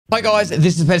Hi guys,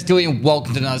 this is Pestily and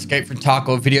welcome to another Escape from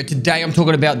Tarkov video. Today I'm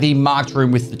talking about the marked room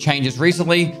with the changes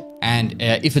recently and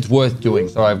if it's worth doing.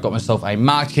 So I've got myself a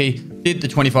marked key, did the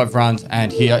 25 runs, and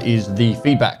here is the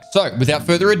feedback. So without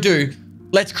further ado,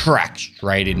 let's crack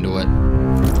straight into it.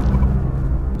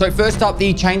 So first up,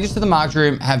 the changes to the marked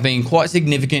room have been quite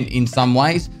significant in some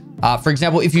ways. For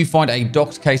example, if you find a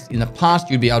docs case in the past,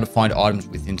 you'd be able to find items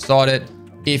with inside it.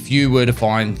 If you were to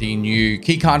find the new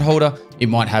keycard holder, it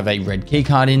might have a red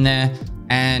keycard in there.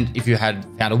 And if you had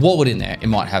found a wallet in there, it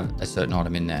might have a certain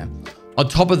item in there. On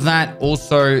top of that,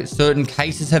 also certain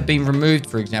cases have been removed.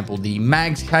 For example, the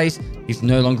mags case is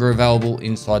no longer available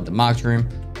inside the marked room.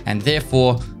 And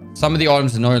therefore, some of the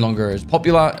items are no longer as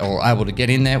popular or able to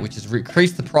get in there, which has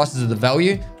increased the prices of the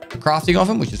value, the crafting of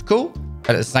them, which is cool.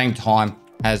 But at the same time,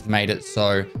 has made it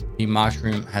so the marked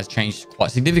room has changed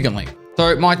quite significantly.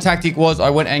 So my tactic was I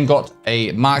went and got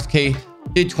a marked key,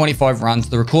 did 25 runs.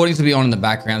 The recordings will be on in the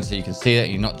background so you can see it.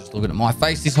 You're not just looking at my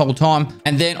face this whole time.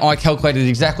 And then I calculated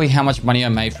exactly how much money I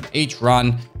made from each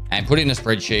run and put it in a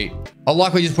spreadsheet. I'll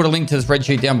likely just put a link to the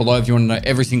spreadsheet down below if you want to know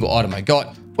every single item I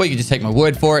got, or you can just take my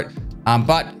word for it.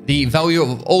 But the value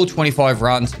of all 25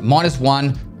 runs minus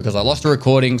one, because I lost a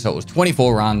recording, so it was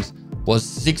 24 runs, was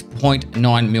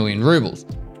 6.9 million rubles.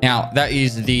 Now, that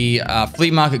is the flea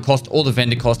market cost or the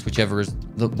vendor cost, whichever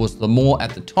was the more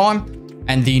at the time.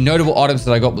 And the notable items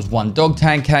that I got was one dog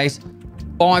tag case,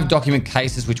 5 document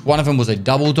cases, which one of them was a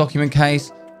double document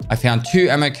case. I found 2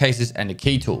 ammo cases and a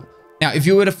key tool. Now, if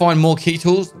you were to find more key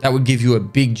tools, that would give you a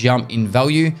big jump in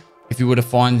value. If you were to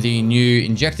find the new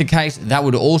injector case, that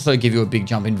would also give you a big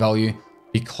jump in value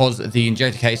because the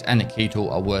injector case and the key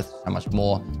tool are worth so much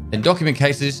more than document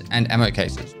cases and ammo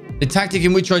cases. The tactic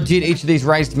in which I did each of these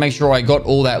raids to make sure I got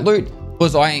all that loot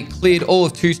was I cleared all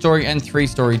of 2-story and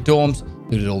 3-story dorms,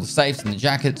 looted all the safes and the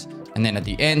jackets, and then at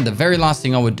the end, the very last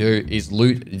thing I would do is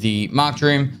loot the marked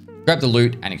room, grab the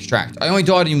loot, and extract. I only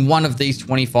died in one of these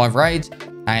 25 raids,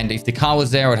 and if the car was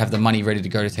there, I'd have the money ready to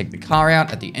go to take the car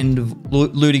out at the end of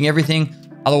looting everything.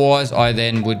 Otherwise, I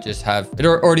then would just have, it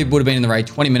already would have been in the raid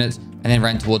 20 minutes, and then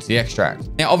ran towards the extract.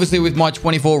 Now, obviously, with my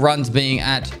 24 runs being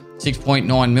at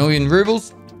 6.9 million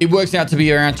rubles, it works out to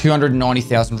be around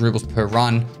 290,000 rubles per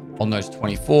run on those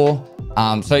 24.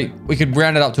 So we could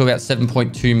round it up to about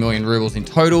 7.2 million rubles in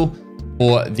total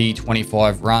for the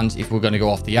 25 runs if we're going to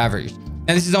go off the average.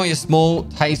 Now, this is only a small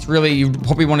taste, really. You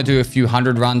probably want to do a few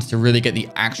hundred runs to really get the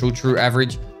actual true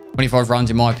average. 25 runs,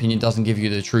 in my opinion, doesn't give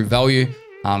you the true value.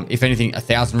 If anything,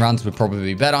 1,000 runs would probably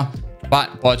be better.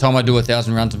 But by the time I do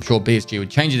 1,000 runs, I'm sure BSG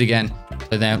would change it again.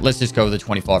 So then let's just go with the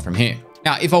 25 from here.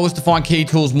 Now, if I was to find key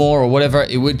tools more or whatever,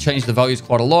 it would change the values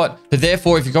quite a lot. So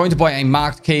therefore, if you're going to buy a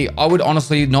marked key, I would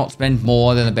honestly not spend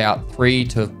more than about 3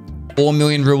 to 4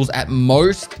 million rubles at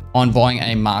most on buying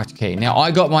a marked key. Now, I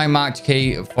got my marked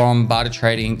key from barter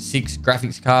trading 6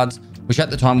 graphics cards, which at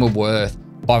the time were worth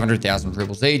 500,000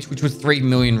 rubles each, which was 3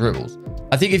 million rubles.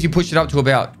 I think if you push it up to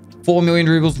about 4 million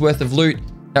rubles worth of loot,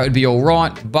 that would be all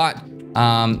right. But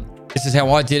this is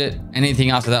how I did it.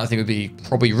 Anything after that, I think would be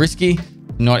probably risky.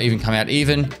 Not even come out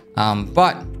even,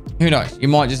 but who knows, you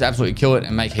might just absolutely kill it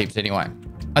and make heaps anyway.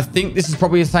 I think this is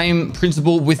probably the same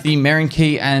principle with the Marin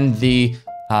key and the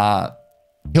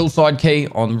hillside key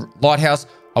on Lighthouse.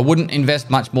 I wouldn't invest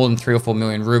much more than 3 or 4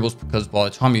 million rubles because by the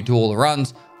time you do all the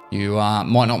runs, you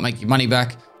might not make your money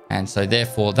back. And so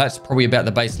therefore, that's probably about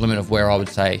the base limit of where I would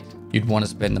say you'd want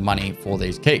to spend the money for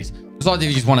these keys. Besides if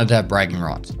you just wanted to have bragging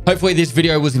rights. Hopefully this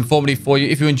video was informative for you.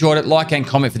 If you enjoyed it, like and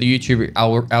comment for the YouTube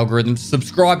algorithm.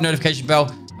 Subscribe, notification bell,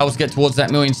 help us get towards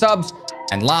that 1,000,000 subs.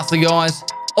 And lastly, guys,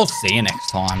 I'll see you next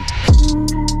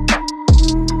time.